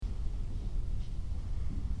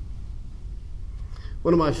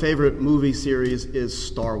One of my favorite movie series is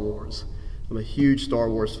Star Wars. I'm a huge Star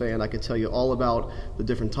Wars fan. I could tell you all about the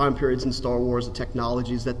different time periods in Star Wars, the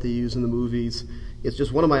technologies that they use in the movies. It's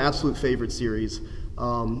just one of my absolute favorite series.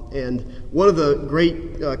 And one of the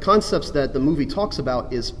great concepts that the movie talks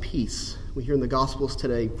about is peace. We hear in the Gospels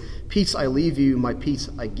today, "Peace I leave you, my peace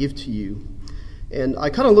I give to you." And I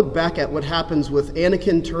kind of look back at what happens with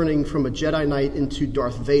Anakin turning from a Jedi Knight into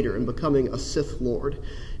Darth Vader and becoming a Sith Lord.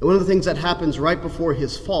 And one of the things that happens right before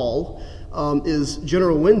his fall is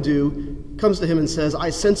General Windu comes to him and says, "I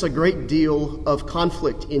sense a great deal of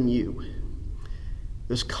conflict in you."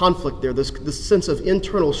 There's conflict there, this sense of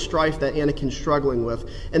internal strife that Anakin's struggling with.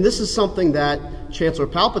 And this is something that Chancellor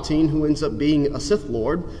Palpatine, who ends up being a Sith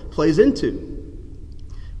Lord, plays into.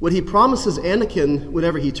 What he promises Anakin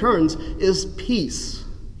whenever he turns is peace.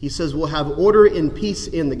 He says, we'll have order and peace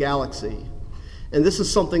in the galaxy. And this is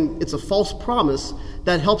something, it's a false promise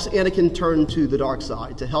that helps Anakin turn to the dark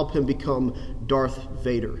side, to help him become Darth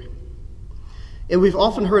Vader. And we've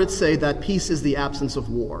often heard it say that peace is the absence of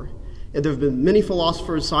war. And there have been many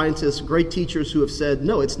philosophers, scientists, great teachers who have said,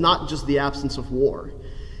 no, it's not just the absence of war.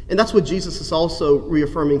 And that's what Jesus is also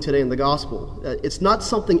reaffirming today in the gospel. It's not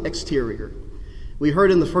something exterior. We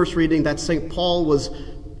heard in the first reading that St. Paul was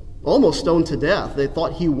almost stoned to death. They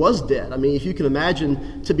thought he was dead. I mean, if you can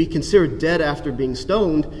imagine to be considered dead after being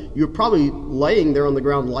stoned, you're probably laying there on the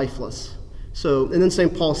ground lifeless. And then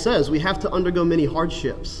St. Paul says, we have to undergo many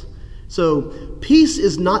hardships. So peace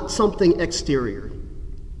is not something exterior.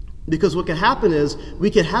 Because what could happen is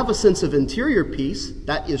we could have a sense of interior peace,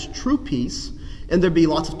 that is true peace, and there'd be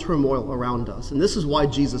lots of turmoil around us. And this is why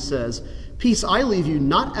Jesus says, "Peace I leave you,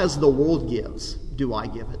 not as the world gives, do I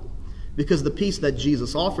give it." Because the peace that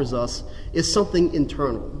Jesus offers us is something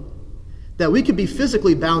internal. That we could be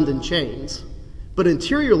physically bound in chains, but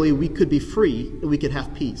interiorly we could be free and we could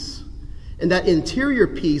have peace. And that interior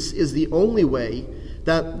peace is the only way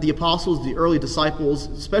that the apostles, the early disciples,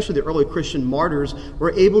 especially the early Christian martyrs,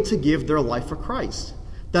 were able to give their life for Christ.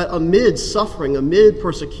 That amid suffering, amid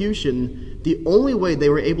persecution, the only way they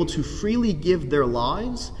were able to freely give their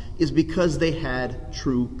lives is because they had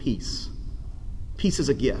true peace. Peace is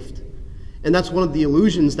a gift. And that's one of the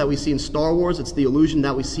illusions that we see in Star Wars. It's the illusion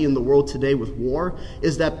that we see in the world today with war,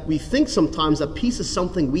 is that we think sometimes that peace is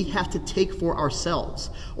something we have to take for ourselves,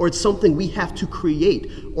 or it's something we have to create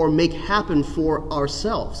or make happen for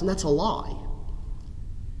ourselves. And that's a lie.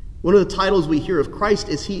 One of the titles we hear of Christ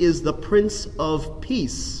is he is the Prince of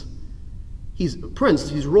Peace. He's a prince,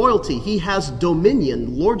 he's royalty. He has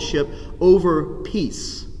dominion, lordship over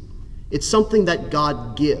peace. It's something that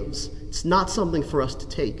God gives. It's not something for us to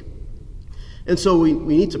take. And so we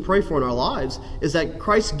need to pray for in our lives is that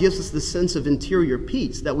Christ gives us this sense of interior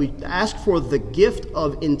peace, that we ask for the gift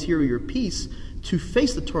of interior peace to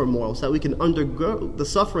face the turmoil so that we can undergo the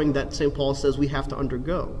suffering that St. Paul says we have to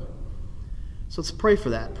undergo. So let's pray for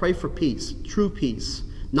that. Pray for peace, true peace,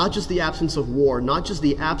 not just the absence of war, not just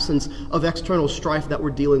the absence of external strife that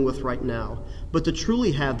we're dealing with right now, but to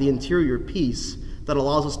truly have the interior peace that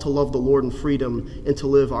allows us to love the Lord in freedom and to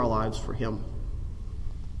live our lives for him.